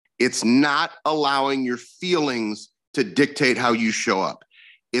It's not allowing your feelings to dictate how you show up.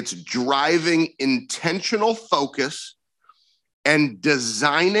 It's driving intentional focus and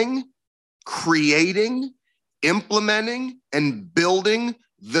designing, creating, implementing, and building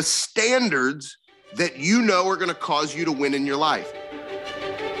the standards that you know are going to cause you to win in your life.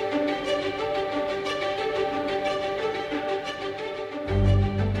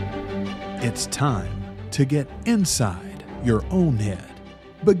 It's time to get inside your own head.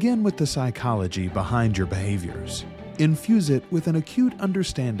 Begin with the psychology behind your behaviors. Infuse it with an acute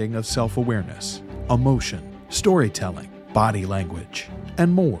understanding of self-awareness, emotion, storytelling, body language,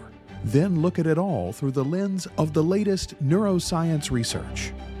 and more. Then look at it all through the lens of the latest neuroscience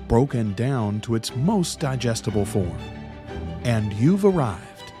research, broken down to its most digestible form. And you've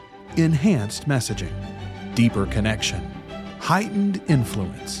arrived. Enhanced messaging, deeper connection, heightened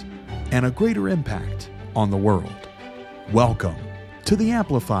influence, and a greater impact on the world. Welcome to the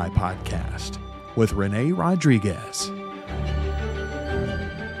Amplify Podcast with Rene Rodriguez.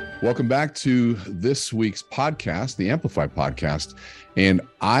 Welcome back to this week's podcast, the Amplify Podcast. And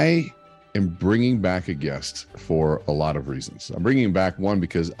I am bringing back a guest for a lot of reasons. I'm bringing him back, one,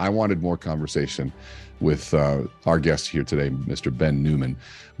 because I wanted more conversation with our guest here today, Mr. Ben Newman.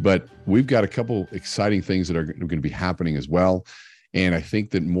 But we've got a couple exciting things that are going to be happening as well. And I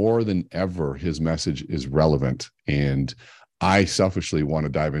think that more than ever, his message is relevant. And I selfishly want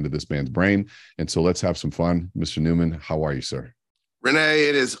to dive into this man's brain. And so let's have some fun. Mr. Newman, how are you, sir? Rene,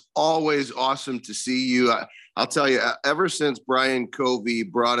 it is always awesome to see you. I'll tell you, ever since Brian Covey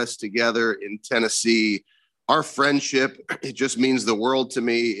brought us together in Tennessee, our friendship, it just means the world to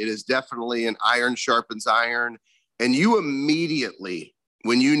me. It is definitely an iron sharpens iron. And you immediately,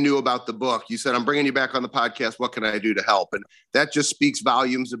 when you knew about the book, you said, I'm bringing you back on the podcast. What can I do to help? And that just speaks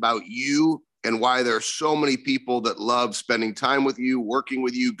volumes about you and why there are so many people that love spending time with you, working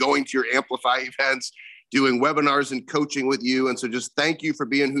with you, going to your Amplify events, doing webinars and coaching with you. And so just thank you for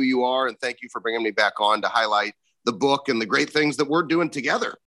being who you are. And thank you for bringing me back on to highlight the book and the great things that we're doing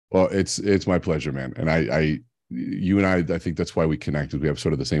together. Well, it's my pleasure, man. And you and I think that's why we connected. We have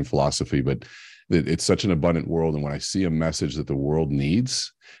sort of the same philosophy, but it's such an abundant world. And when I see a message that the world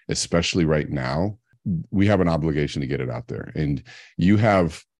needs, especially right now, we have an obligation to get it out there. And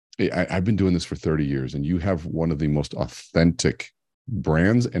I've been doing this for 30 years, and you have one of the most authentic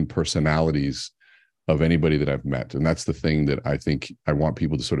brands and personalities of anybody that I've met. And that's the thing that I think I want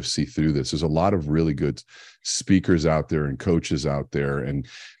people to sort of see through this. There's a lot of really good speakers out there and coaches out there and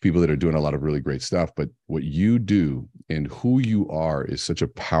people that are doing a lot of really great stuff. But what you do and who you are is such a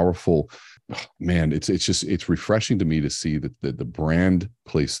powerful, man, it's refreshing to me to see that the brand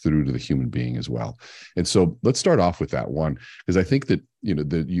plays through to the human being as well. And so let's start off with that one, because I think that,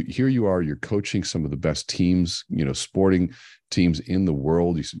 here you are, you're coaching some of the best teams, sporting teams in the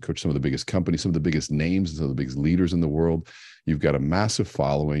world. You coach some of the biggest companies, some of the biggest names, some of the biggest leaders in the world. You've got a massive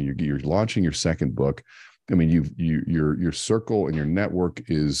following. You're launching your second book. I mean, your circle and your network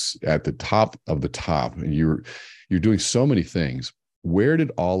is at the top of the top, and you're doing so many things. Where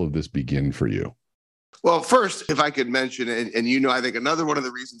did all of this begin for you? Well, first, if I could mention, and I think another one of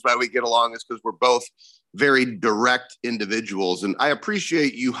the reasons why we get along is because we're both very direct individuals. And I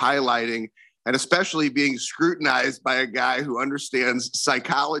appreciate you highlighting and especially being scrutinized by a guy who understands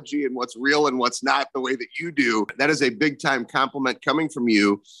psychology and what's real and what's not the way that you do. That is a big time compliment coming from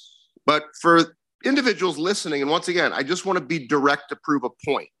you. But for individuals listening, and once again, I just want to be direct to prove a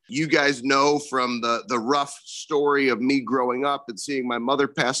point. You guys know from the rough story of me growing up and seeing my mother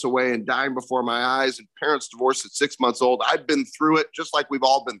pass away and dying before my eyes and parents divorced at 6 months old. I've been through it just like we've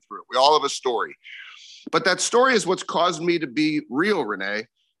all been through it. We all have a story. But that story is what's caused me to be real, Rene.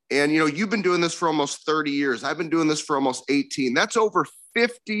 And, you've been doing this for almost 30 years. I've been doing this for almost 18. That's over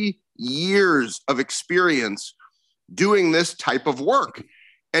 50 years of experience doing this type of work.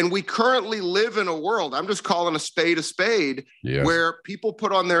 And we currently live in a world, I'm just calling a spade, yes, where people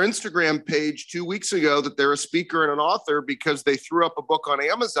put on their Instagram page 2 weeks ago that they're a speaker and an author because they threw up a book on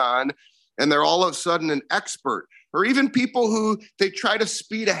Amazon and they're all of a sudden an expert. Or even people who they try to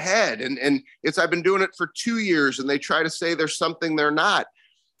speed ahead. And I've been doing it for 2 years and they try to say there's something they're not.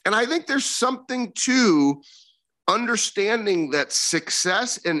 And I think there's something to understanding that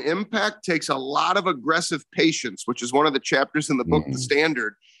success and impact takes a lot of aggressive patience, which is one of the chapters in the book, The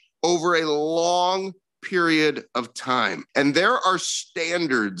Standard, over a long period of time. And there are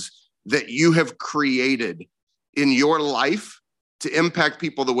standards that you have created in your life to impact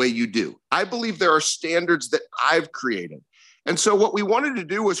people the way you do. I believe there are standards that I've created. And so what we wanted to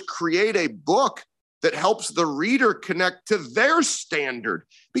do was create a book that helps the reader connect to their standard,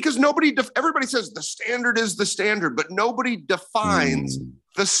 because everybody says the standard is the standard, but nobody defines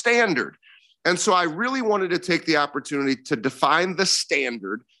the standard. And so I really wanted to take the opportunity to define the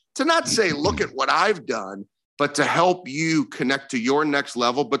standard, to not say, look at what I've done, but to help you connect to your next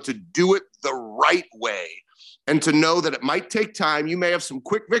level, but to do it the right way. And to know that it might take time. You may have some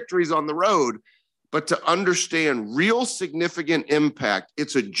quick victories on the road, but to understand real significant impact.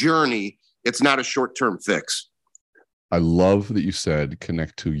 It's a journey. It's not a short-term fix. I love that you said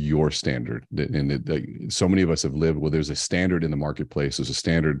connect to your standard. And so many of us have lived, well, there's a standard in the marketplace. There's a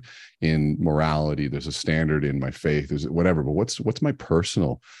standard in morality. There's a standard in my faith. There's whatever. But what's my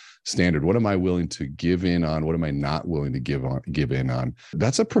personal standard? What am I willing to give in on? What am I not willing to give in on?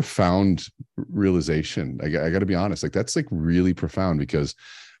 That's a profound realization. I got to be honest. Like, that's like really profound, because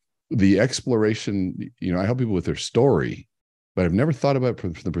the exploration, I help people with their story, but I've never thought about it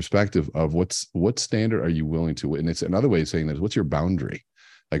from the perspective of what standard are you willing to, and it's another way of saying that is, what's your boundary?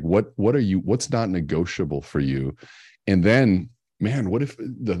 Like, what's not negotiable for you? And then, man, what if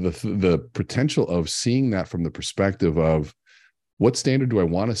the potential of seeing that from the perspective of, what standard do I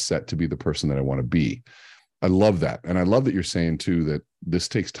want to set to be the person that I want to be? I love that. And I love that you're saying too, that this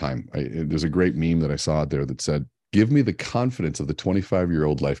takes time. There's a great meme that I saw out there that said, give me the confidence of the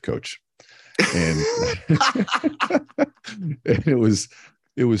 25-year-old life coach. And it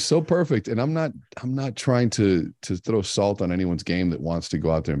was so perfect. And I'm not trying to throw salt on anyone's game that wants to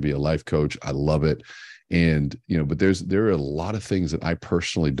go out there and be a life coach. I love it. And, but there are a lot of things that I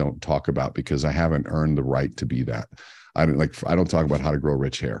personally don't talk about because I haven't earned the right to be that. I don't talk about how to grow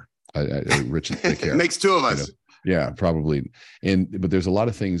rich hair, rich and thick hair. It makes two of us. Yeah, probably. But there's a lot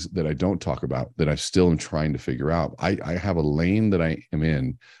of things that I don't talk about that I still am trying to figure out. I have a lane that I am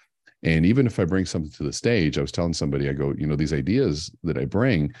in. And even if I bring something to the stage, I was telling somebody, I go, these ideas that I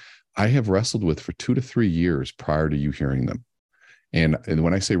bring, I have wrestled with for 2 to 3 years prior to you hearing them. And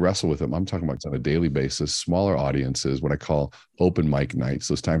when I say wrestle with them, I'm talking about on a daily basis, smaller audiences, what I call open mic nights,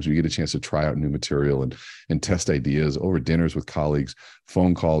 those times where you get a chance to try out new material and test ideas over dinners with colleagues,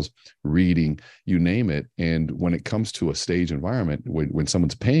 phone calls, reading, you name it. And when it comes to a stage environment, when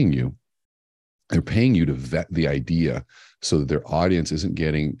someone's paying you, they're paying you to vet the idea so that their audience isn't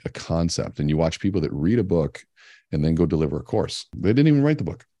getting a concept. And you watch people that read a book and then go deliver a course. They didn't even write the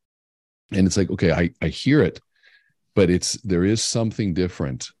book. And it's like, okay, I hear it, but there is something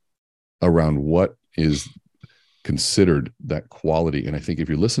different around what is considered that quality. And I think if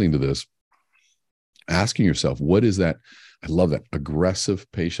you're listening to this, asking yourself, what is that? I love that. Aggressive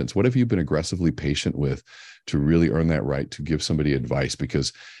patience. What have you been aggressively patient with to really earn that right to give somebody advice?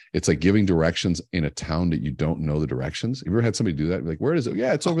 Because it's like giving directions in a town that you don't know the directions. Have you ever had somebody do that? Like, where is it?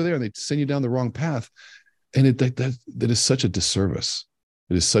 Yeah, it's over there. And they send you down the wrong path. And that is such a disservice.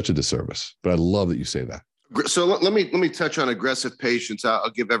 It is such a disservice. But I love that you say that. So let me touch on aggressive patience. I'll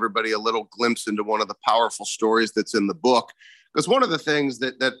give everybody a little glimpse into one of the powerful stories that's in the book. Because one of the things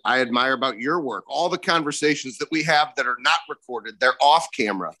that I admire about your work, all the conversations that we have that are not recorded, they're off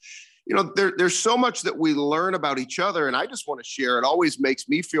camera. There's so much that we learn about each other. And I just want to share. It always makes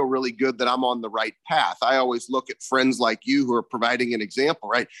me feel really good that I'm on the right path. I always look at friends like you who are providing an example,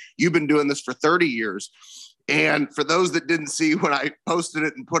 right? You've been doing this for 30 years. And for those that didn't see when I posted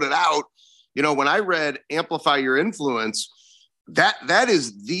it and put it out, when I read Amplify Your Influence, that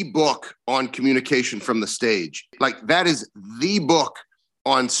is the book on communication from the stage. Like, that is the book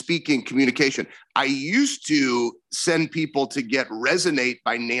on speaking communication. I used to send people to get Resonate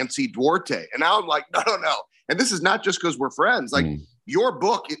by Nancy Duarte. And now I'm like, no. And this is not just because we're friends. Like, your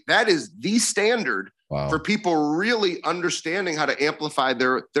book, that is the standard for people really understanding how to amplify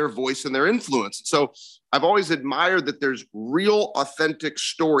their voice and their influence. So I've always admired that there's real, authentic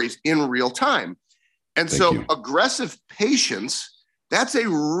stories in real time. And aggressive patience, that's a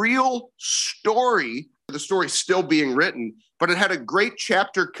real story. The story's still being written, but it had a great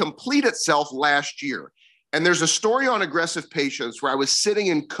chapter complete itself last year. And there's a story on aggressive patience where I was sitting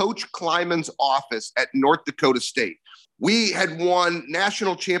in Coach Kleiman's office at North Dakota State. We had won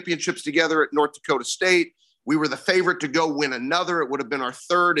national championships together at North Dakota State. We were the favorite to go win another. It would have been our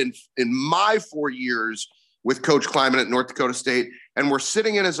third in my 4 years with Coach Kleiman at North Dakota State. And we're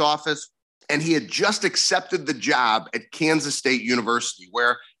sitting in his office, and he had just accepted the job at Kansas State University,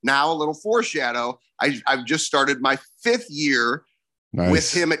 where now, a little foreshadow, I've just started my 5th year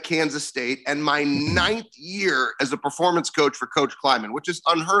with him at Kansas State and my 9th year as a performance coach for Coach Kleiman, which is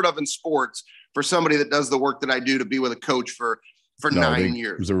unheard of in sports for somebody that does the work that I do to be with a coach for 9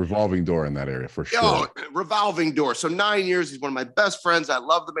 years. There's a revolving door in that area for sure. Oh, revolving door. So 9 years, he's one of my best friends. I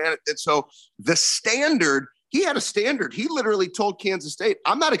love the man. And so the standard he had a standard. He literally told Kansas State,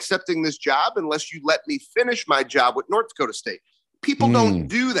 I'm not accepting this job unless you let me finish my job with North Dakota State. People don't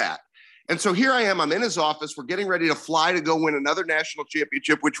do that. And so here I am. I'm in his office. We're getting ready to fly to go win another national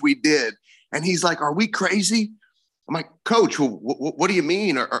championship, which we did. And he's like, are we crazy? I'm like, Coach, well, what do you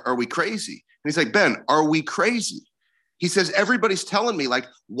mean? Are we crazy? And he's like, Ben, are we crazy? He says, everybody's telling me, like,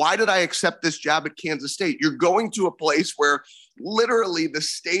 why did I accept this job at Kansas State? You're going to a place where literally the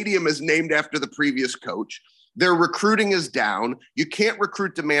stadium is named after the previous coach. Their recruiting is down. You can't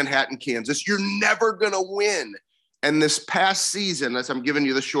recruit to Manhattan, Kansas. You're never going to win. And this past season, as I'm giving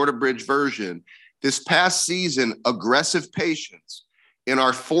you the short abridged version, this past season, aggressive patience. In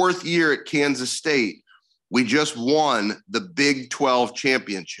our 4th year at Kansas State, we just won the Big 12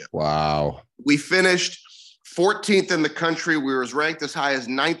 championship. Wow. We finished 14th in the country. We were ranked as high as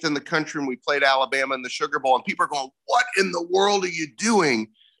 9th in the country, and we played Alabama in the Sugar Bowl. And people are going, what in the world are you doing?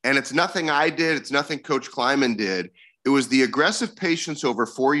 And it's nothing I did. It's nothing Coach Kleiman did. It was the aggressive patience over a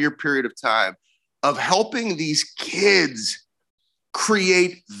 4-year period of time of helping these kids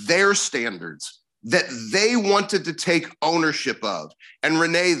create their standards that they wanted to take ownership of. And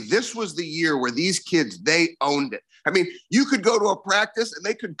Renee, this was the year where these kids, they owned it. I mean, you could go to a practice and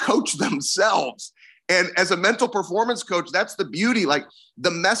they could coach themselves. And as a mental performance coach, that's the beauty. Like,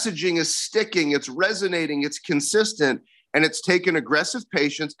 the messaging is sticking, it's resonating, it's consistent, and it's taken aggressive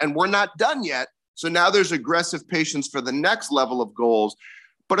patience. And we're not done yet. So now there's aggressive patience for the next level of goals.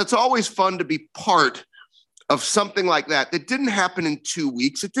 But it's always fun to be part of something like that. That didn't happen in 2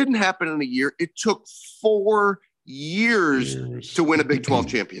 weeks. It didn't happen in a year. It took 4 years to win a Big 12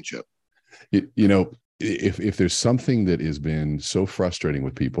 championship. You know, if there's something that has been so frustrating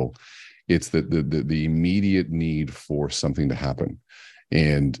with people, it's the immediate need for something to happen.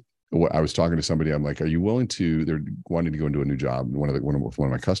 And I was talking to somebody, I'm like, are you willing to, they're wanting to go into a new job, one of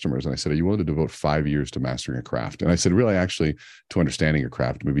my customers. And I said, are you willing to devote 5 years to mastering a craft? And I said, really, actually, to understanding a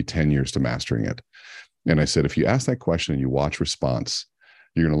craft, maybe 10 years to mastering it. And I said, if you ask that question and you watch response,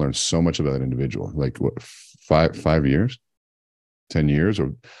 you're going to learn so much about that individual. Like, what, 5 years, 10 years?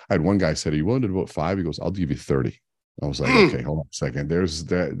 Or I had one guy said, are you willing to devote 5? He goes, I'll give you 30. I was like, okay, hold on a second. There's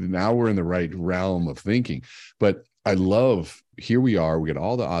that. Now we're in the right realm of thinking. But I love, here we are, we got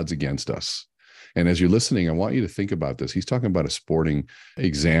all the odds against us. And as you're listening, I want you to think about this. He's talking about a sporting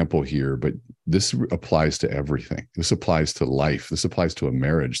example here, but this applies to everything. This applies to life. This applies to a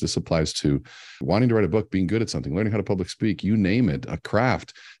marriage. This applies to wanting to write a book, being good at something, learning how to public speak, you name it, a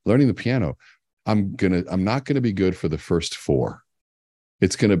craft, learning the piano. I'm not going to be good for the first 4.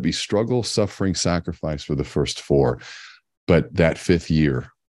 It's going to be struggle, suffering, sacrifice for the first 4. But that 5th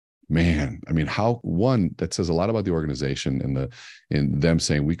year, man, I mean, that says a lot about the organization and them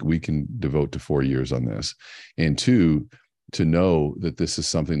saying we can devote to 4 years on this. And 2, to know that this is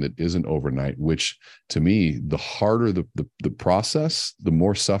something that isn't overnight, which to me, the harder the process, the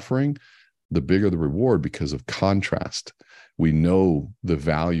more suffering, the bigger the reward because of contrast. We know the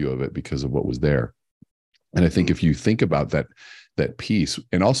value of it because of what was there. And I think if you think about that piece,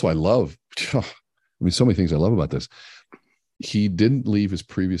 and also I love, so many things I love about this. He didn't leave his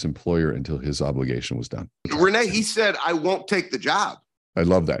previous employer until his obligation was done. Renee, he said, I won't take the job. I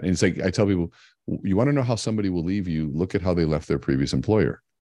love that. And it's like, I tell people, you want to know how somebody will leave you, look at how they left their previous employer.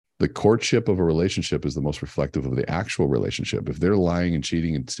 The courtship of a relationship is the most reflective of the actual relationship. If they're lying and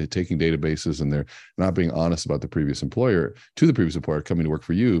cheating and taking databases and they're not being honest about the previous employer, coming to work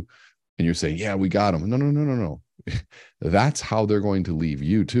for you, and you're saying, yeah, we got him. No. That's how they're going to leave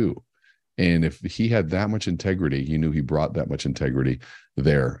you too. And if he had that much integrity, you knew he brought that much integrity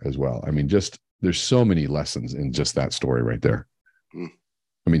there as well. I mean, there's so many lessons in just that story right there.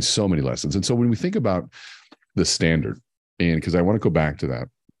 I mean, so many lessons. And so when we think about the standard, and because I want to go back to that,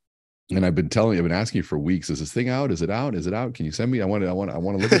 and I've been asking you for weeks, is this thing out? Is it out? Is it out? Can you send me? I want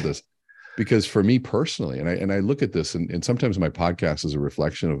to look at this. Because for me personally, and I look at this, and sometimes my podcast is a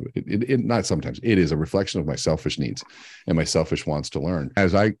reflection of it. Not sometimes, it is a reflection of my selfish needs and my selfish wants to learn.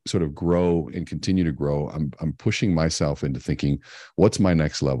 As I sort of grow and continue to grow, I'm pushing myself into thinking, what's my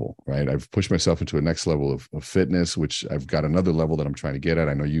next level, right? I've pushed myself into a next level of fitness, which I've got another level that I'm trying to get at.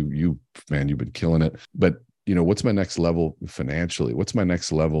 I know you've been killing it, but what's my next level financially? What's my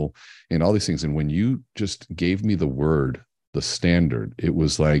next level in all these things? And when you just gave me the word, the standard, it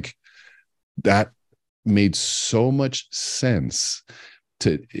was like, that made so much sense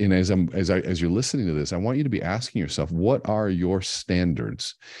and as you're listening to this, I want you to be asking yourself, what are your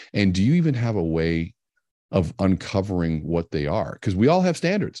standards? And do you even have a way of uncovering what they are? Because we all have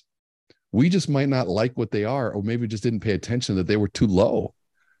standards. We just might not like what they are, or maybe just didn't pay attention that they were too low.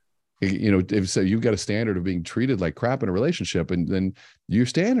 If so, you've got a standard of being treated like crap in a relationship, and then your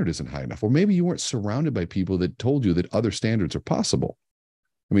standard isn't high enough. Or maybe you weren't surrounded by people that told you that other standards are possible.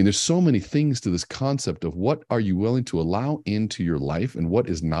 I mean, there's so many things to this concept of what are you willing to allow into your life and what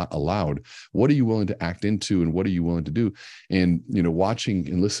is not allowed. What are you willing to act into and what are you willing to do? And, watching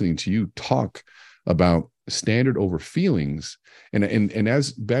and listening to you talk about standard over feelings, and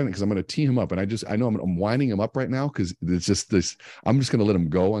as Ben, because I'm going to tee him up, and I know I'm winding him up right now because it's just this. I'm just going to let him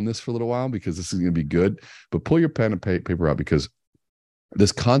go on this for a little while because this is going to be good. But pull your pen and paper out, because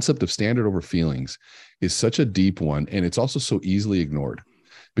this concept of standard over feelings is such a deep one, and it's also so easily ignored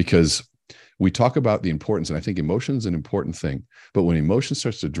because we talk about the importance, and I think emotion is an important thing. But when emotion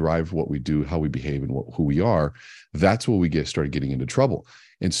starts to drive what we do, how we behave, and who we are, that's where we start getting into trouble.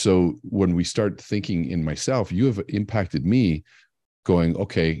 And so when we start thinking in myself, you have impacted me going,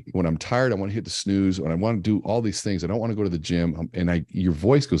 okay, when I'm tired, I want to hit the snooze, and I want to do all these things. I don't want to go to the gym. Your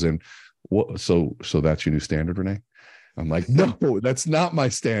voice goes in, what? So that's your new standard, Renee? I'm like, no, that's not my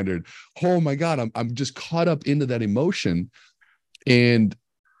standard. Oh my God. I'm just caught up into that emotion. And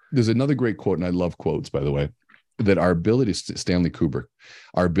there's another great quote, and I love quotes, by the way, that our ability, Stanley Kubrick,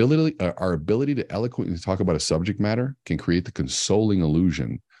 our ability to eloquently talk about a subject matter can create the consoling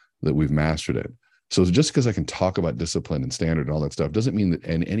illusion that we've mastered it. So just because I can talk about discipline and standard and all that stuff doesn't mean that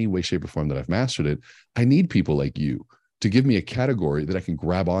in any way, shape, or form that I've mastered it. I need people like you to give me a category that I can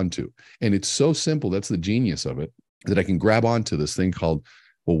grab onto. And it's so simple. That's the genius of it, that I can grab onto this thing called,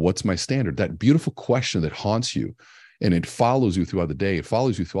 well, what's my standard? That beautiful question that haunts you. And it follows you throughout the day. It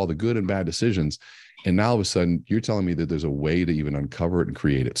follows you through all the good and bad decisions. And now all of a sudden, you're telling me that there's a way to even uncover it and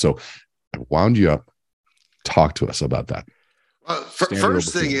create it. So I wound you up. Talk to us about that.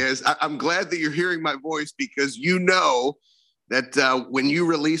 First thing is, I'm glad that you're hearing my voice, because that when you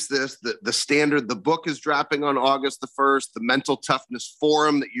release this, the standard, the book is dropping on August the 1st, the Mental Toughness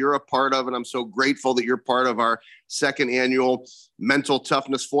Forum that you're a part of. And I'm so grateful that you're part of our second annual Mental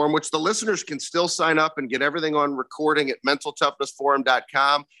Toughness Forum, which the listeners can still sign up and get everything on recording at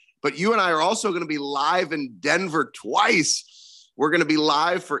mentaltoughnessforum.com. But you and I are also going to be live in Denver twice. We're going to be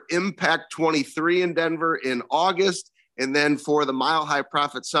live for Impact 23 in Denver in August, and then for the Mile High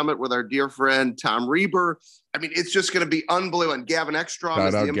Profit Summit with our dear friend Tom Reber. I mean, it's just going to be unbelievable. And Gavin Ekstrom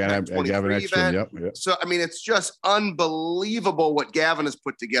is the Impact 23 event. Yep. So, I mean, it's just unbelievable what Gavin has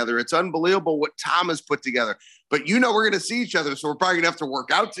put together. It's unbelievable what Tom has put together. But we're going to see each other. So we're probably going to have to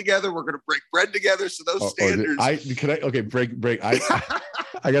work out together. We're going to break bread together. So those standards. Break.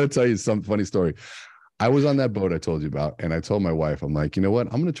 I got to tell you some funny story. I was on that boat I told you about, and I told my wife, I'm like, you know what?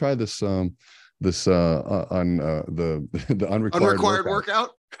 I'm going to try this on the unrequired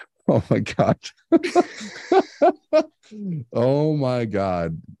workout. Oh my God. Oh my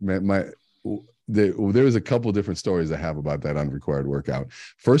God, man. There was a couple of different stories I have about that unrequired workout.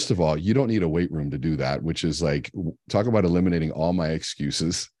 First of all, you don't need a weight room to do that, which is like, talk about eliminating all my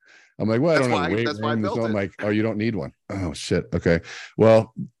excuses. I'm like, well, I don't have a weight room. So I'm like, oh, you don't need one. Oh shit. Okay.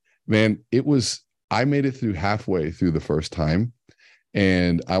 Well, man, I made it through halfway through the first time,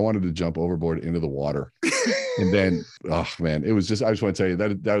 and I wanted to jump overboard into the water. And then, oh man, I just want to tell you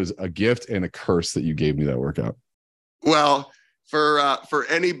that was a gift and a curse that you gave me that workout. Well, for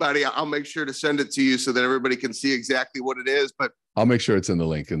anybody, I'll make sure to send it to you so that everybody can see exactly what it is. But I'll make sure it's in the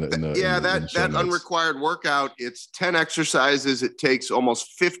link that unrequired workout. It's 10 exercises. It takes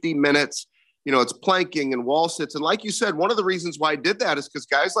almost 50 minutes. It's planking and wall sits. And like you said, one of the reasons why I did that is because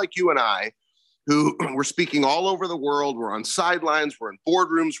guys like you and I, who were speaking all over the world, we're on sidelines, we're in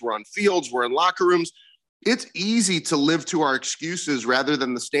boardrooms, we're on fields, we're in locker rooms. It's easy to live to our excuses rather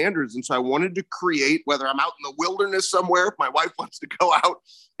than the standards. And so I wanted to create, whether I'm out in the wilderness somewhere, if my wife wants to go out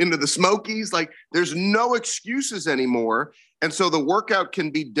into the Smokies, like there's no excuses anymore. And so the workout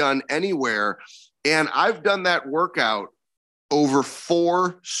can be done anywhere. And I've done that workout over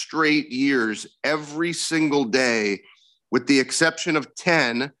 4 straight years, every single day, with the exception of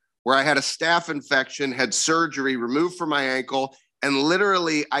 10, where I had a staph infection, had surgery, removed from my ankle. And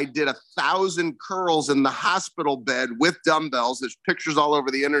literally, I did 1,000 curls in the hospital bed with dumbbells. There's pictures all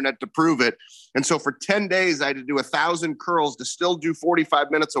over the internet to prove it. And so for 10 days, I had to do 1,000 curls to still do 45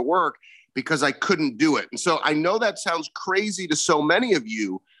 minutes of work because I couldn't do it. And so I know that sounds crazy to so many of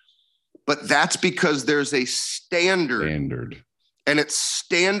you, but that's because there's a standard. And it's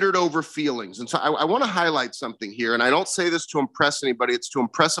standard over feelings. And so I want to highlight something here. And I don't say this to impress anybody. It's to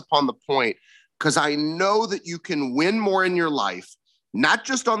impress upon the point, because I know that you can win more in your life, not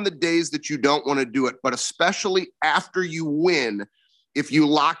just on the days that you don't want to do it, but especially after you win, if you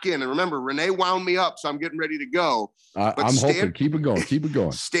lock in. And remember, Renee wound me up, so I'm getting ready to go. I'm hoping. Keep it going. Keep it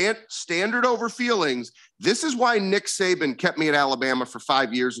going. Standard over feelings. This is why Nick Saban kept me at Alabama for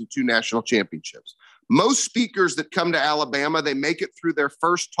 5 years and 2 national championships. Most speakers that come to Alabama, they make it through their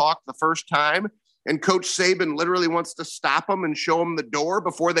first talk the first time, and Coach Saban literally wants to stop them and show them the door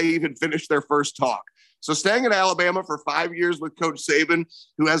before they even finish their first talk. So staying at Alabama for 5 years with Coach Saban,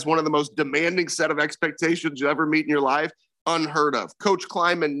 who has one of the most demanding set of expectations you'll ever meet in your life, unheard of. Coach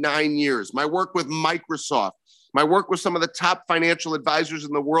Kleiman, 9 years. My work with Microsoft, my work with some of the top financial advisors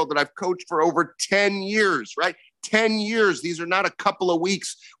in the world that I've coached for over 10 years, right? 10 years. These are not a couple of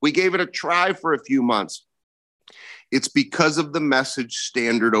weeks. We gave it a try for a few months. It's because of the message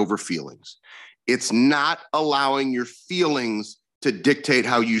standard over feelings. It's not allowing your feelings to dictate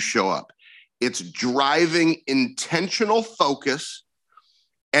how you show up. It's driving intentional focus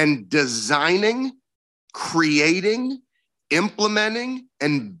and designing, creating, implementing,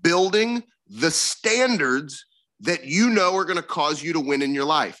 and building the standards that you know are going to cause you to win in your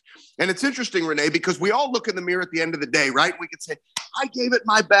life. And it's interesting, Renee, because we all look in the mirror at the end of the day, right? We could say, I gave it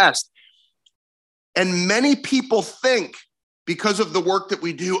my best. And many people think, because of the work that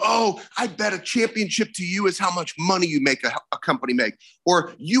we do, oh, I bet a championship to you is how much money you make a company make,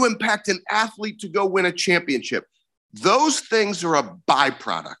 or you impact an athlete to go win a championship. Those things are a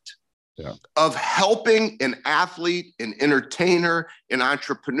byproduct of helping an athlete, an entertainer, an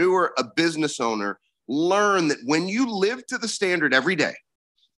entrepreneur, a business owner learn that when you live to the standard every day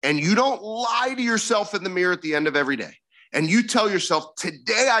and you don't lie to yourself in the mirror at the end of every day, and you tell yourself,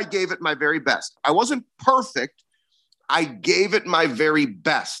 today I gave it my very best. I wasn't perfect. I gave it my very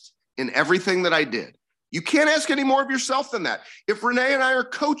best in everything that I did. You can't ask any more of yourself than that. If Renee and I are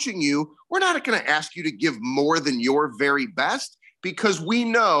coaching you, we're not going to ask you to give more than your very best, because we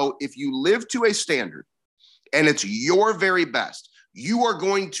know if you live to a standard and it's your very best, you are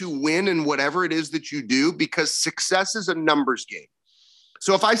going to win in whatever it is that you do, because success is a numbers game.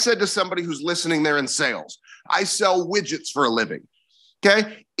 So if I said to somebody who's listening there in sales, I sell widgets for a living.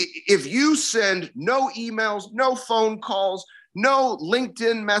 Okay. If you send no emails, no phone calls, no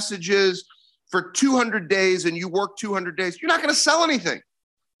LinkedIn messages for 200 days and you work 200 days, you're not going to sell anything.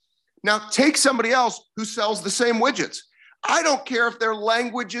 Now take somebody else who sells the same widgets. I don't care if their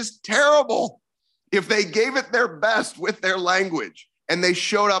language is terrible. If they gave it their best with their language and they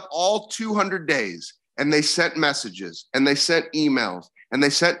showed up all 200 days and they sent messages and they sent emails and they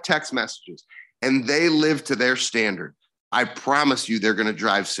sent text messages and they lived to their standard, I promise you they're going to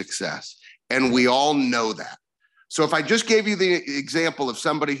drive success. And we all know that. So if I just gave you the example of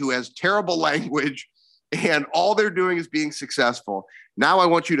somebody who has terrible language and all they're doing is being successful, now I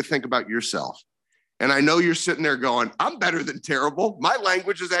want you to think about yourself. And I know you're sitting there going, I'm better than terrible. My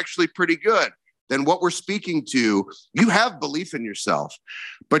language is actually pretty good. Then what we're speaking to, you have belief in yourself,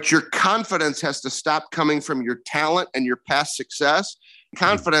 but your confidence has to stop coming from your talent and your past success.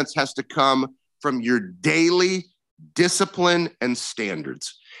 Confidence has to come from your daily discipline and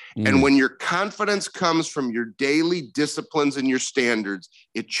standards. And when your confidence comes from your daily disciplines and your standards,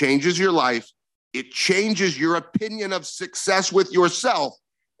 it changes your life. It changes your opinion of success with yourself,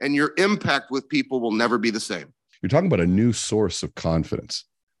 and your impact with people will never be the same. You're talking about a new source of confidence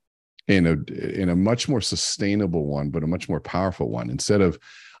in a much more sustainable one, but a much more powerful one. Instead of,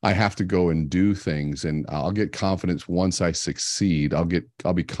 I have to go and do things and I'll get confidence once I succeed. I'll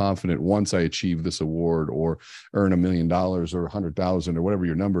be confident once I achieve this award or earn $1 million or 100,000 or whatever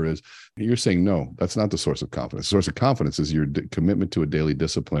your number is. You're saying, no, that's not the source of confidence. The source of confidence is your commitment to a daily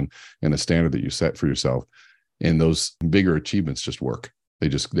discipline and a standard that you set for yourself. And those bigger achievements just work.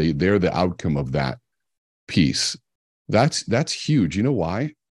 They're the outcome of that piece. That's huge. You know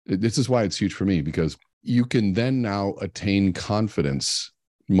why? This is why it's huge for me, because you can then now attain confidence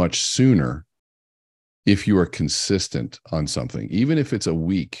much sooner if you are consistent on something, even if it's a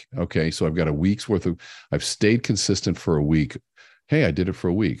week. Okay, so I've got a week's worth of, I've stayed consistent for a week. Hey, I did it for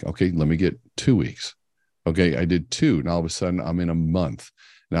a week. Okay, let me get 2 weeks. Okay, I did 2. Now all of a sudden I'm in a month.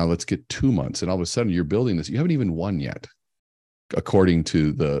 Now let's get 2 months. And all of a sudden you're building this. You haven't even won yet, according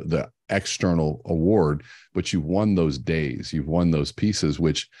to the external award, but you've won those days. You've won those pieces,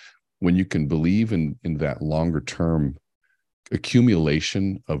 which when you can believe in that longer term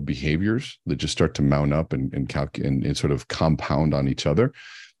accumulation of behaviors that just start to mount up and sort of compound on each other,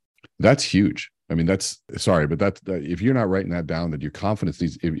 that's huge. I mean, that's sorry, but that's if you're not writing that down, that your confidence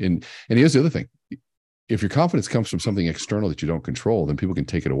needs. And here's the other thing: if your confidence comes from something external that you don't control, then people can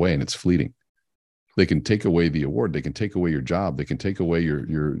take it away, and it's fleeting. They can take away the award. They can take away your job. They can take away your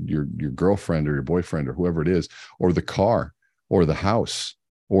girlfriend or your boyfriend or whoever it is, or the car, or the house,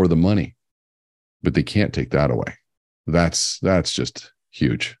 or the money, but they can't take that away. That's just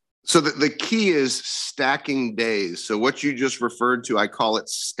huge. So the key is stacking days. So what you just referred to, I call it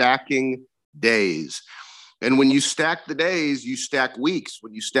stacking days. And when you stack the days, you stack weeks.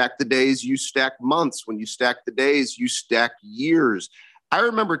 When you stack the days, you stack months. When you stack the days, you stack years. I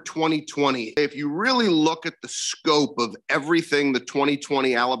remember 2020. If you really look at the scope of everything the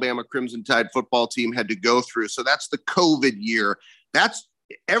 2020 Alabama Crimson Tide football team had to go through, so that's the COVID year. That's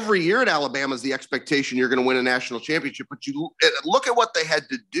every year at Alabama is the expectation you're going to win a national championship. But you look at what they had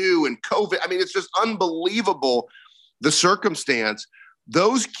to do in COVID. I mean, it's just unbelievable, the circumstance.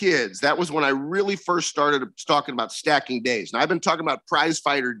 Those kids, that was when I really first started talking about stacking days. And I've been talking about prize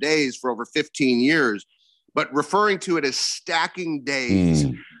fighter days for over 15 years, but referring to it as stacking days.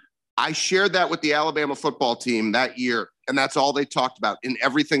 I shared that with the Alabama football team that year, and that's all they talked about in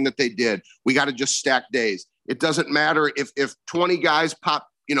everything that they did. We got to just stack days. It doesn't matter if 20 guys pop,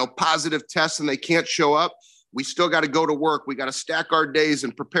 positive tests and they can't show up. We still got to go to work. We got to stack our days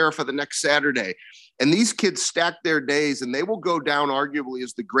and prepare for the next Saturday. And these kids stack their days, and they will go down arguably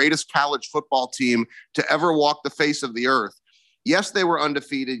as the greatest college football team to ever walk the face of the earth. Yes, they were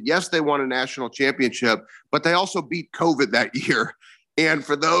undefeated. Yes, they won a national championship, but they also beat COVID that year. And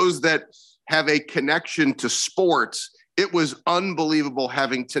for those that have a connection to sports, it was unbelievable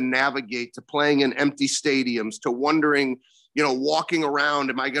having to navigate to playing in empty stadiums, to wondering, walking around,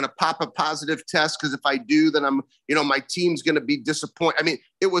 am I going to pop a positive test? Because if I do, then my team's going to be disappointed. I mean,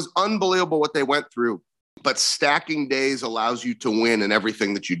 it was unbelievable what they went through, but stacking days allows you to win in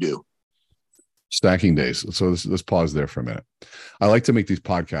everything that you do. Stacking days. So let's pause there for a minute. I like to make these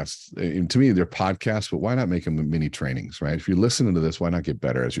podcasts, and to me, they're podcasts, but why not make them mini trainings, right? If you're listening to this, why not get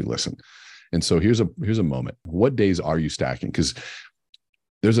better as you listen? And so here's a moment. What days are you stacking? Because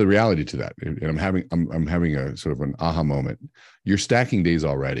there's a reality to that. And I'm having a sort of an aha moment. You're stacking days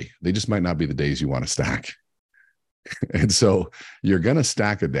already. They just might not be the days you want to stack. And so you're going to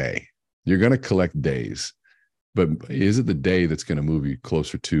stack a day. You're going to collect days. But is it the day that's going to move you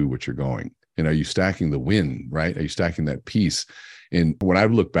closer to what you're going? And are you stacking the win, right? Are you stacking that piece? And when I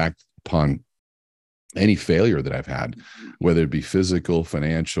look back upon any failure that I've had, whether it be physical,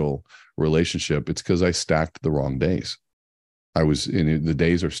 financial, relationship, it's because I stacked the wrong days. The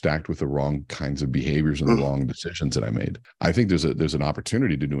days are stacked with the wrong kinds of behaviors and the wrong decisions that I made. I think there's an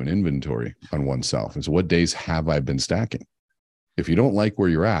opportunity to do an inventory on oneself. And so what days have I been stacking? If you don't like where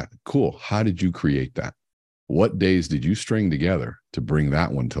you're at, cool. How did you create that? What days did you string together to bring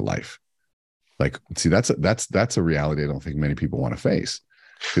that one to life? Like, see, that's a reality I don't think many people want to face.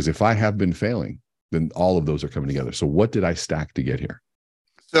 Because if I have been failing, then all of those are coming together. So what did I stack to get here?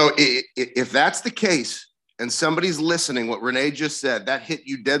 So if that's the case and somebody's listening, what Renee just said, that hit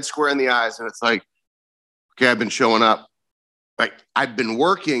you dead square in the eyes. And it's like, okay, I've been showing up. Like, I've been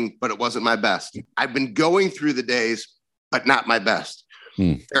working, but it wasn't my best. I've been going through the days, but not my best.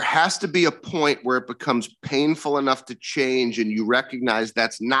 There has to be a point where it becomes painful enough to change, and you recognize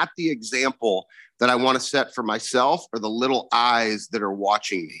that's not the example that I want to set for myself or the little eyes that are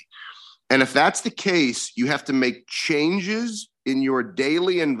watching me. And if that's the case, you have to make changes in your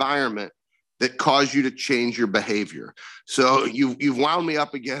daily environment that cause you to change your behavior. So you've wound me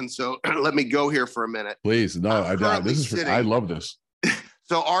up again. So let me go here for a minute. Please. No, I love this.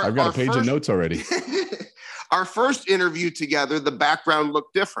 So I've got a page of notes already. Our first interview together, the background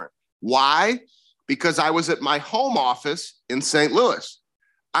looked different. Why? Because I was at my home office in St. Louis.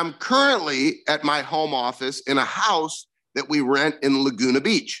 I'm currently at my home office in a house that we rent in Laguna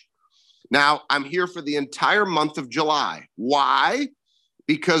Beach. Now, I'm here for the entire month of July. Why?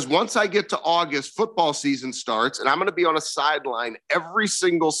 Because once I get to August, football season starts, and I'm going to be on a sideline every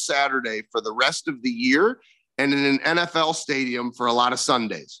single Saturday for the rest of the year and in an NFL stadium for a lot of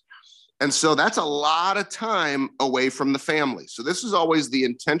Sundays. And so that's a lot of time away from the family. So this is always the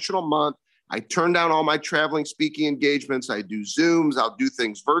intentional month. I turn down all my traveling speaking engagements. I do Zooms. I'll do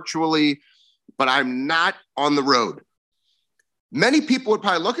things virtually, but I'm not on the road. Many people would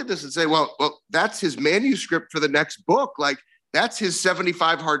probably look at this and say, well, that's his manuscript for the next book. Like, that's his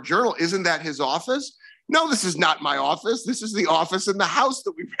 75 hard journal. Isn't that his office? No, this is not my office. This is the office in the house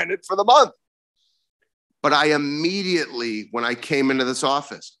that we rented for the month. But I immediately, when I came into this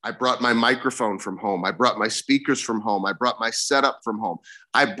office, I brought my microphone from home. I brought my speakers from home. I brought my setup from home.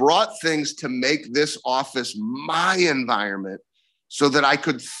 I brought things to make this office my environment so that I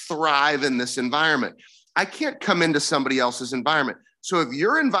could thrive in this environment. I can't come into somebody else's environment. So if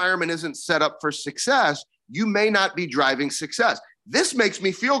your environment isn't set up for success, you may not be driving success. This makes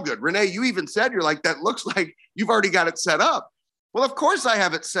me feel good. Renee, you even said, you're like, that looks like you've already got it set up. Well, of course I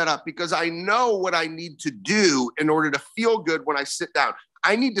have it set up because I know what I need to do in order to feel good when I sit down.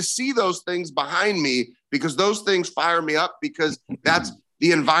 I need to see those things behind me because those things fire me up because that's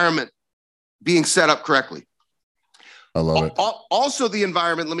the environment being set up correctly. I love it. Also, the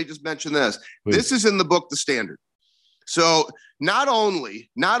environment, let me just mention this. Please. This is in the book, The Standard. So not only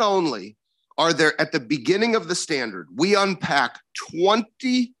are there at the beginning of The Standard, we unpack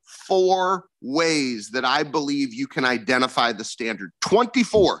 24 ways that I believe you can identify the standard.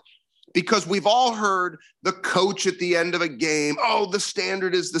 24. Because we've all heard the coach at the end of a game, oh, the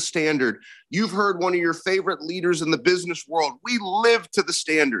standard is the standard. You've heard one of your favorite leaders in the business world, we live to the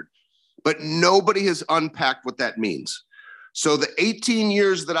standard. But nobody has unpacked what that means. So the 18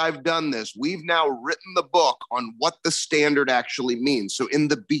 years that I've done this, we've now written the book on what the standard actually means. So in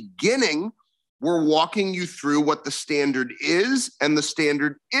the beginning, we're walking you through what the standard is and the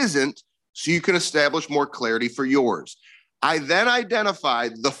standard isn't, so you can establish more clarity for yours. I then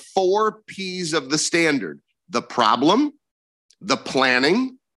identified the 4 P's of the standard: the problem, the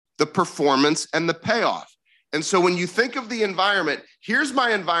planning, the performance, and the payoff. And so when you think of the environment, here's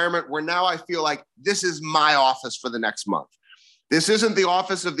my environment where now I feel like this is my office for the next month. This isn't the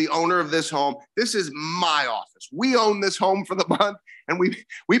office of the owner of this home. This is my office. We own this home for the month, and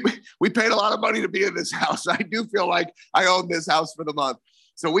we paid a lot of money to be in this house. I do feel like I own this house for the month.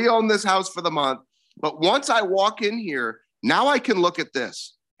 So we own this house for the month. But once I walk in here, now I can look at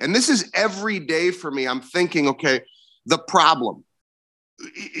this. And this is every day for me. I'm thinking, okay, the problem.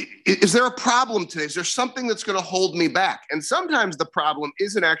 Is there a problem today? Is there something that's going to hold me back? And sometimes the problem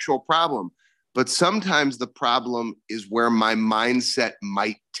is an actual problem, but sometimes the problem is where my mindset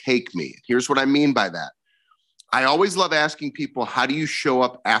might take me. Here's what I mean by that. I always love asking people, how do you show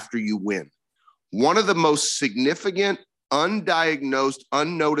up after you win? One of the most significant, undiagnosed,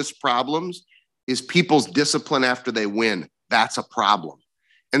 unnoticed problems is people's discipline after they win. That's a problem.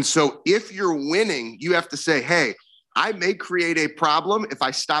 And so if you're winning, you have to say, hey, I may create a problem if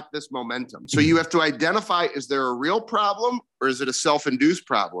I stop this momentum. So you have to identify, is there a real problem or is it a self-induced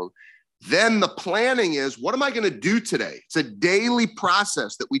problem? Then the planning is, what am I going to do today? It's a daily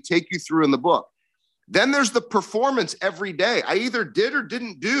process that we take you through in the book. Then there's the performance every day. I either did or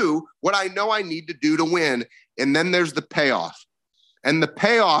didn't do what I know I need to do to win. And then there's the payoff. And the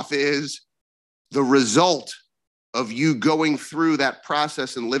payoff is the result of you going through that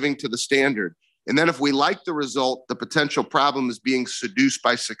process and living to the standard. And then if we like the result, the potential problem is being seduced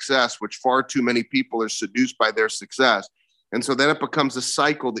by success, which far too many people are seduced by their success. And so then it becomes a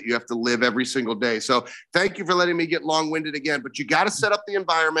cycle that you have to live every single day. So thank you for letting me get long-winded again, but you got to set up the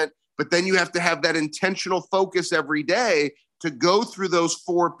environment, but then you have to have that intentional focus every day to go through those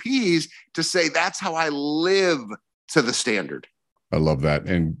 4 P's to say, that's how I live to the standard. I love that.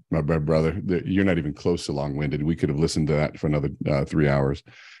 And my brother, you're not even close to long-winded. We could have listened to that for another 3 hours.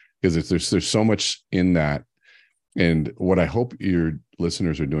 Because there's so much in that. And what I hope your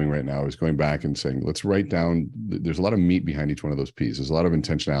listeners are doing right now is going back and saying, let's write down, there's a lot of meat behind each one of those P's. There's a lot of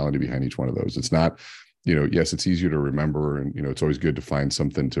intentionality behind each one of those. It's not, yes, it's easier to remember. And, it's always good to find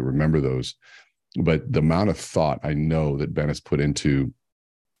something to remember those. But the amount of thought I know that Ben has put into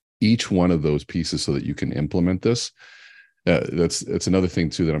each one of those pieces so that you can implement this, that's another thing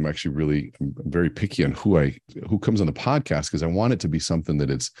too, that I'm very picky on who comes on the podcast, because I want it to be something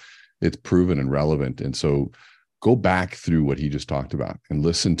that it's proven and relevant. And so go back through what he just talked about and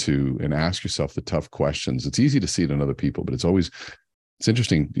listen to and ask yourself the tough questions. It's easy to see it in other people, but it's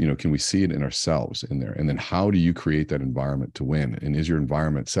interesting, can we see it in ourselves in there? And then how do you create that environment to win? And is your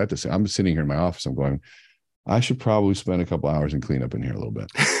environment set to say, I'm sitting here in my office, I'm going, I should probably spend a couple hours and clean up in here a little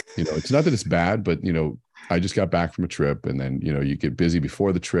bit. It's not that it's bad, but I just got back from a trip, and then, you get busy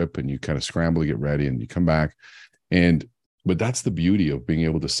before the trip and you kind of scramble to get ready and you come back. But that's the beauty of being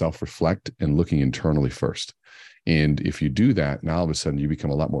able to self-reflect and looking internally first. And if you do that, now all of a sudden you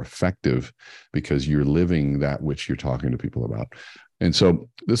become a lot more effective because you're living that which you're talking to people about. And so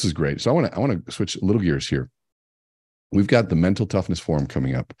this is great. So I want to switch a little gears here. We've got the Mental Toughness Forum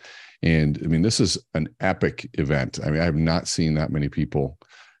coming up. And this is an epic event. I have not seen that many people.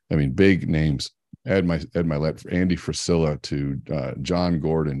 Big names. Ed Milet, Andy Frisilla, to John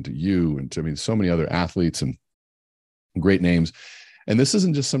Gordon, to you, and to so many other athletes and great names. And this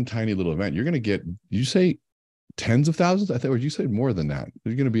isn't just some tiny little event. You're going to get, you say tens of thousands? I think, or you said more than that.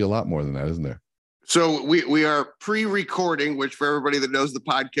 There's going to be a lot more than that, isn't there? So we are pre-recording, which for everybody that knows the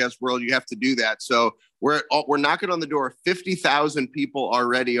podcast world, you have to do that. So we're knocking on the door of 50,000 people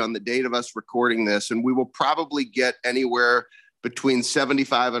already on the date of us recording this, and we will probably get anywhere between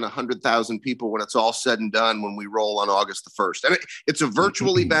 75 and 100,000 people when it's all said and done when we roll on August the 1st. And it's a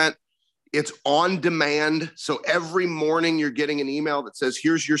virtual event. It's on demand. So every morning you're getting an email that says,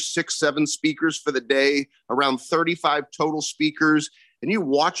 here's your 6-7 speakers for the day, around 35 total speakers. and you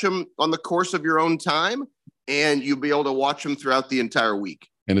watch them on the course of your own time, and you'll be able to watch them throughout the entire week.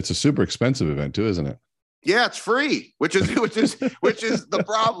 And it's a super expensive event too, isn't it? Yeah, it's free, which is the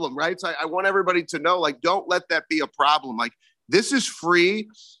problem, right? So I want everybody to know, like, don't let that be a problem. Like, this is free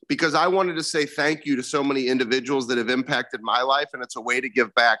because I wanted to say thank you to so many individuals that have impacted my life. And it's a way to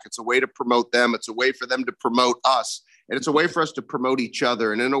give back. It's a way to promote them. It's a way for them to promote us. And it's a way for us to promote each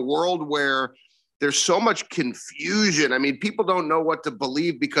other. And in a world where there's so much confusion, I mean, people don't know what to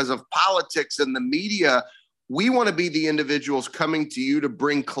believe because of politics and the media. We want to be the individuals coming to you to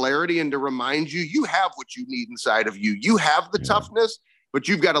bring clarity and to remind you, you have what you need inside of you. You have the toughness, but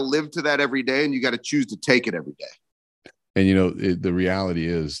you've got to live to that every day, and you got to choose to take it every day. And, you know, the reality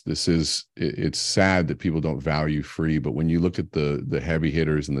is it's sad that people don't value free. But when you look at the heavy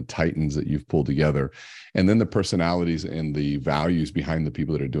hitters and the titans that you've pulled together, and then the personalities and the values behind the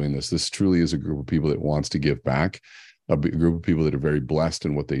people that are doing this truly is a group of people that wants to give back, a group of people that are very blessed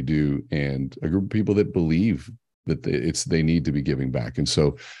in what they do, and a group of people that believe that they need to be giving back. And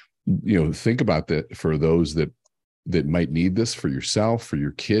so, you know, think about that for those that might need this, for yourself, for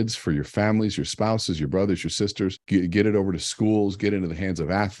your kids, for your families, your spouses, your brothers, your sisters. Get it over to schools, get into the hands of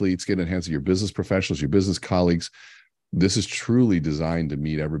athletes, get in the hands of your business professionals, your business colleagues. This is truly designed to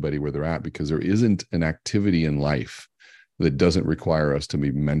meet everybody where they're at, because there isn't an activity in life that doesn't require us to be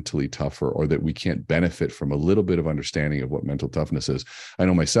mentally tougher, or that we can't benefit from a little bit of understanding of what mental toughness is. I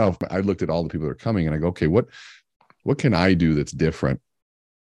know myself, I looked at all the people that are coming and I go, okay, what can I do that's different?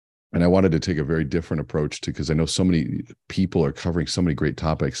 And I wanted to take a very different approach because I know so many people are covering so many great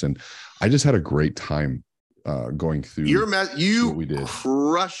topics, and I just had a great time going through. What we did.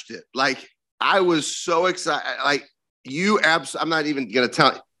 Crushed it. Like, I was so excited. Like, I'm not even going to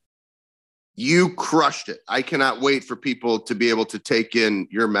tell you. You crushed it. I cannot wait for people to be able to take in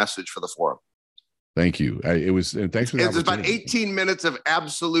your message for the forum. Thank you. And thanks for the opportunity. It's about 18 minutes of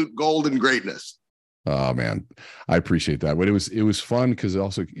absolute golden greatness. Oh man, I appreciate that. But it was fun because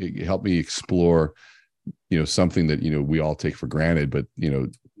it helped me explore, you know, something that, you know, we all take for granted, but, you know,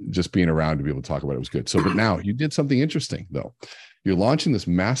 just being around to be able to talk about it was good. So, but now you did something interesting though. You're launching this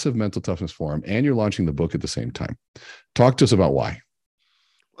massive mental toughness forum, and you're launching the book at the same time. Talk to us about why.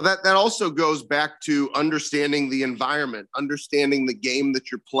 Well, that also goes back to understanding the environment, understanding the game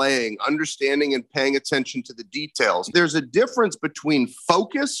that you're playing, understanding and paying attention to the details. There's a difference between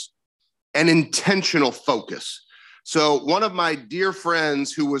focus and intentional focus. So one of my dear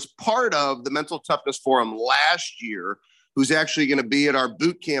friends who was part of the Mental Toughness Forum last year, who's actually going to be at our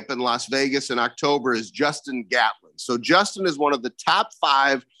boot camp in Las Vegas in October, is Justin Gatlin. So Justin is one of the top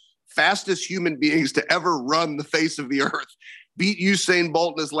 5 fastest human beings to ever run the face of the earth. Beat Usain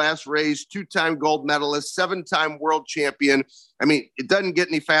Bolt in his last race, 2-time gold medalist, 7-time world champion. I mean, it doesn't get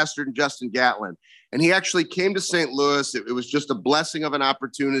any faster than Justin Gatlin. And he actually came to St. Louis. It was just a blessing of an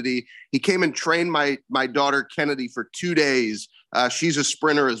opportunity. He came and trained my daughter, Kennedy, for 2 days. She's a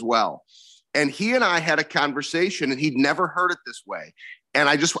sprinter as well. And he and I had a conversation, and he'd never heard it this way. And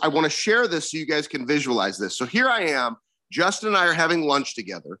I want to share this so you guys can visualize this. So here I am. Justin and I are having lunch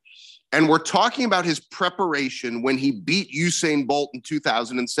together, and we're talking about his preparation when he beat Usain Bolt in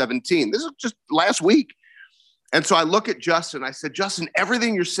 2017. This is just last week. And so I look at Justin, I said, Justin,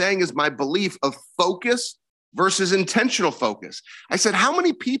 everything you're saying is my belief of focus versus intentional focus. I said, how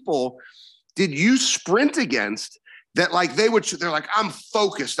many people did you sprint against that they're like, I'm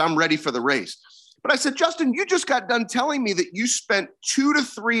focused, I'm ready for the race. But I said, Justin, you just got done telling me that you spent 2 to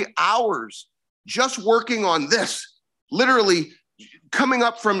 3 hours just working on this, literally coming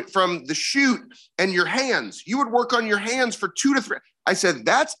up from the chute, and your hands. You would work on your hands for 2 to 3. I said,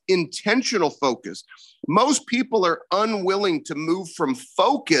 that's intentional focus. Most people are unwilling to move from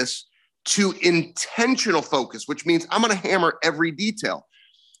focus to intentional focus, which means I'm going to hammer every detail.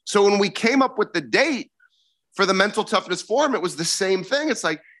 So when we came up with the date for the Mental Toughness Forum, it was the same thing. It's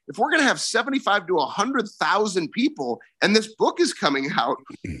like, if we're going to have 75 to 100,000 people and this book is coming out,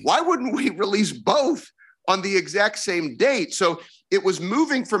 why wouldn't we release both on the exact same date? So it was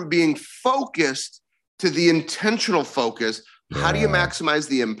moving from being focused to the intentional focus. How do you maximize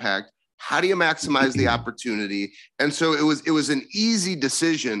the impact? How do you maximize the opportunity? And so it was an easy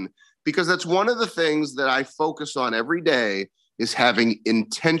decision, because that's one of the things that I focus on every day, is having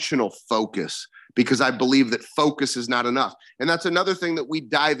intentional focus, because I believe that focus is not enough. And that's another thing that we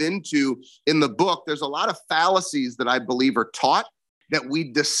dive into in the book. There's a lot of fallacies that I believe are taught that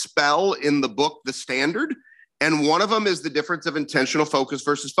we dispel in the book, The Standard. And one of them is the difference of intentional focus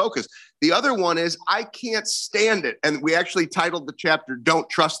versus focus. The other one is, I can't stand it. And we actually titled the chapter, Don't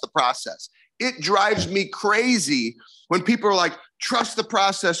Trust the Process. It drives me crazy when people are like, trust the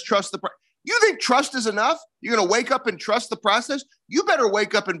process, You think trust is enough? You're going to wake up and trust the process? You better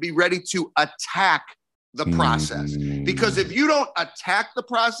wake up and be ready to attack the process. Because if you don't attack the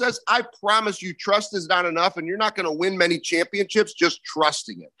process, I promise you trust is not enough, and you're not going to win many championships just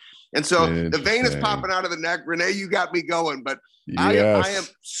trusting it. And so the vein is popping out of the neck. Renee, you got me going, but yes. I am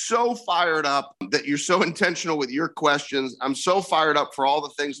so fired up that you're so intentional with your questions. I'm so fired up for all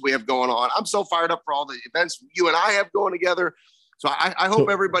the things we have going on. I'm so fired up for all the events you and I have going together. So I hope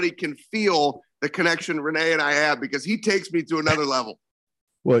everybody can feel the connection Renee and I have, because he takes me to another level.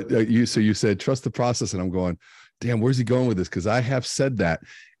 Well, you said trust the process, and I'm going, damn, where's he going with this? Because I have said that,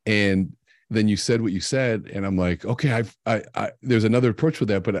 and then you said what you said, and I'm like, okay, there's another approach with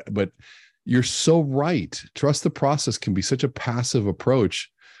that, but you're so right. Trust the process can be such a passive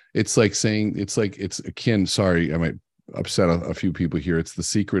approach. It's like saying, it's akin. Sorry, I might upset a few people here. It's the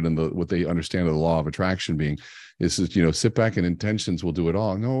secret and what they understand of the law of attraction being is, sit back and intentions will do it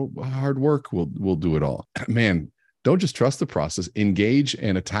all. No, hard work will do it all. Man, don't just trust the process, engage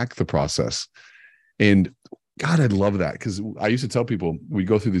and attack the process. And God, I love that, because I used to tell people, we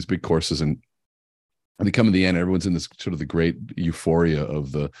go through these big courses and they come in the end, everyone's in this sort of the great euphoria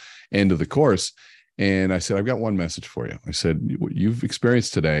of the end of the course. And I said, I've got one message for you. I said, what you've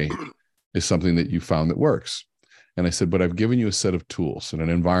experienced today is something that you found that works. And I said, but I've given you a set of tools and an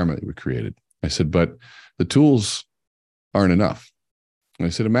environment that we created. I said, but the tools aren't enough. And I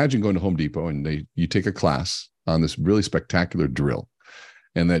said, imagine going to Home Depot and you take a class on this really spectacular drill.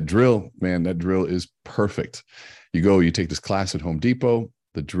 And that drill is perfect. You take this class at Home Depot,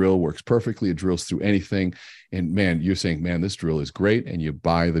 the drill works perfectly. It drills through anything. And man, you're saying, man, this drill is great. And you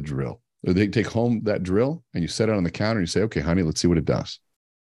buy the drill. Or they take home that drill and you set it on the counter and you say, okay, honey, let's see what it does.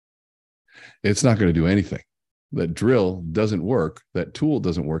 It's not going to do anything. That drill doesn't work. That tool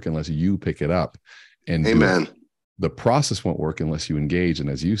doesn't work unless you pick it up. And amen. The process won't work unless you engage. And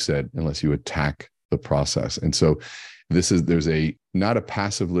as you said, unless you attack the process. And so there's not a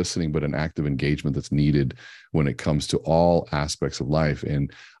passive listening, but an active engagement that's needed when it comes to all aspects of life.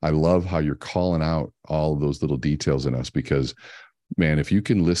 And I love how you're calling out all of those little details in us, because man, if you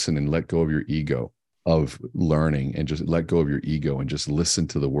can listen and let go of your ego of learning, and just let go of your ego and just listen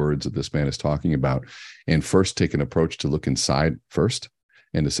to the words that this man is talking about, and first take an approach to look inside first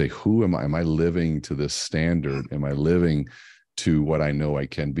and to say, who am I? Am I living to this standard? Am I living to what I know I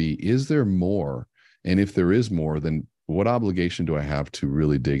can be? Is there more? And if there is more, then what obligation do I have to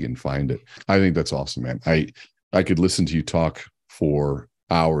really dig and find it? I think that's awesome, man. I could listen to you talk for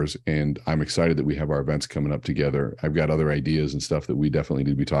hours, and I'm excited that we have our events coming up together. I've got other ideas and stuff that we definitely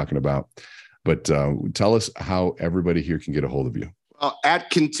need to be talking about. But tell us how everybody here can get a hold of you. At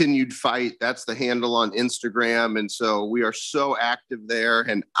Continued Fight, that's the handle on Instagram. And so we are so active there,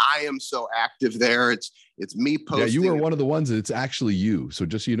 and I am so active there. It's me posting. Yeah, you are one of the ones that it's actually you. So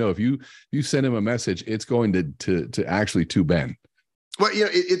just, if you send him a message, it's going to actually to Ben. Well,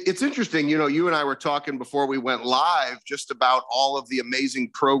 it's interesting. You and I were talking before we went live just about all of the amazing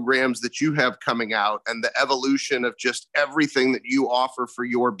programs that you have coming out and the evolution of just everything that you offer for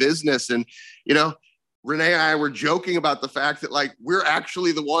your business. And, Renee and I were joking about the fact that we're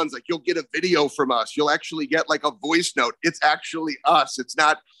actually the ones, you'll get a video from us. You'll actually get a voice note. It's actually us. It's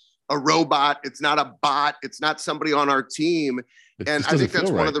not a robot. It's not a bot. It's not somebody on our team. And I think that's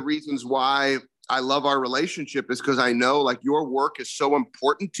one of the reasons why I love our relationship, is because I know your work is so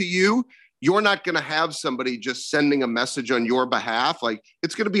important to you. You're not going to have somebody just sending a message on your behalf.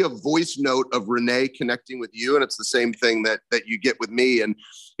 It's going to be a voice note of Renee connecting with you. And it's the same thing that you get with me. And,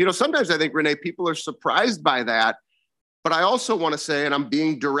 sometimes I think, Renee, people are surprised by that. But I also want to say, and I'm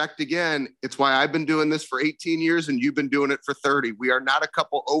being direct again, it's why I've been doing this for 18 years and you've been doing it for 30. We are not a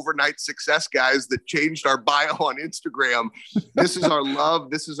couple overnight success guys that changed our bio on Instagram. This is our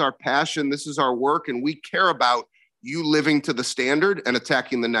love. This is our passion. This is our work. And we care about you living to the standard and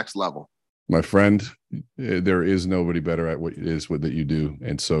attacking the next level. My friend, there is nobody better at what it is that you do.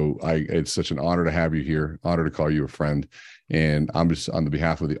 And so it's such an honor to have you here, honor to call you a friend. And I'm just, on the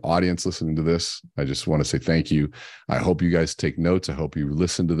behalf of the audience listening to this, I just want to say thank you. I hope you guys take notes. I hope you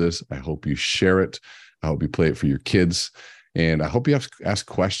listen to this. I hope you share it. I hope you play it for your kids. And I hope you ask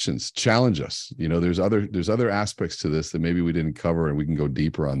questions, challenge us. There's other aspects to this that maybe we didn't cover, and we can go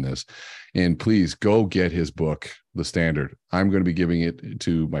deeper on this. And please go get his book, The Standard. I'm going to be giving it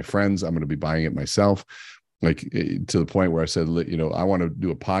to my friends. I'm going to be buying it myself, to the point where I said, I want to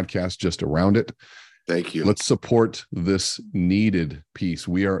do a podcast just around it. Thank you. Let's support this needed piece.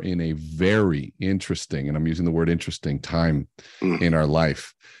 We are in a very interesting, and I'm using the word interesting, time in our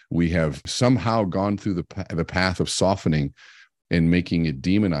life. We have somehow gone through the path of softening and making it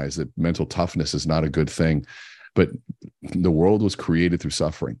demonized, that mental toughness is not a good thing. But the world was created through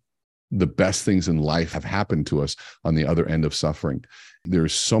suffering. the best things in life have happened to us on the other end of suffering.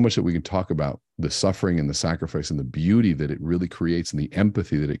 There's so much that we can talk about, the suffering and the sacrifice and the beauty that it really creates and the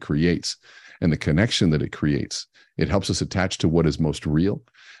empathy that it creates and the connection that it creates. It helps us attach to what is most real.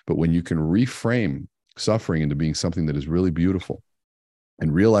 But when you can reframe suffering into being something that is really beautiful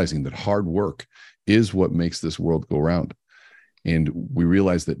and realizing that hard work is what makes this world go round, and we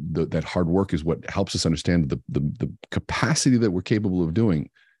realize that that hard work is what helps us understand the capacity that we're capable of doing.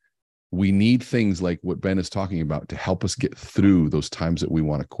 We need things like what Ben is talking about to help us get through those times that we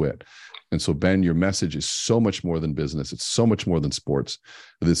want to quit. And so, Ben, your message is so much more than business. It's so much more than sports.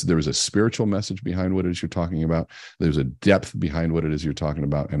 There is a spiritual message behind what it is you're talking about. There's a depth behind what it is you're talking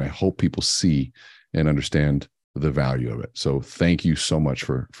about. And I hope people see and understand the value of it. So thank you so much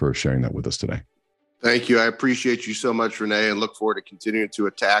for sharing that with us today. Thank you. I appreciate you so much, Renee, and look forward to continuing to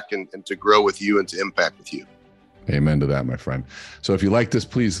attack and to grow with you and to impact with you. Amen to that, my friend. So if you like this,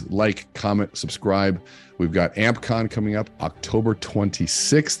 please like, comment, subscribe. We've got AmpCon coming up October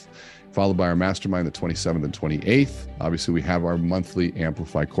 26th, followed by our mastermind the 27th and 28th. Obviously, we have our monthly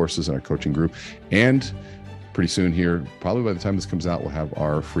Amplify courses in our coaching group. And pretty soon here, probably by the time this comes out, we'll have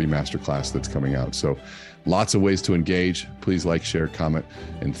our free masterclass that's coming out. So lots of ways to engage. Please like, share, comment,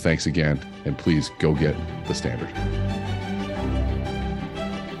 and thanks again. And please go get the Standard.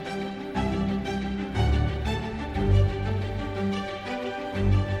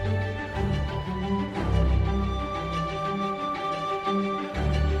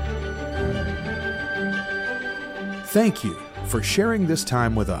 Thank you for sharing this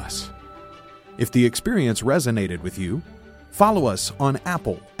time with us. If the experience resonated with you, follow us on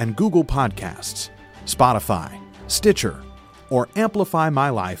Apple and Google Podcasts, Spotify, Stitcher, or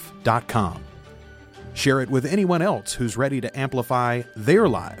AmplifyMyLife.com. Share it with anyone else who's ready to amplify their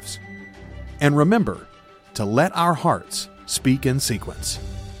lives. And remember to let our hearts speak in sequence.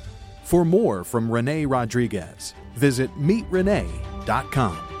 For more from Renee Rodriguez, visit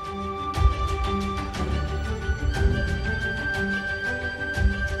MeetRenee.com.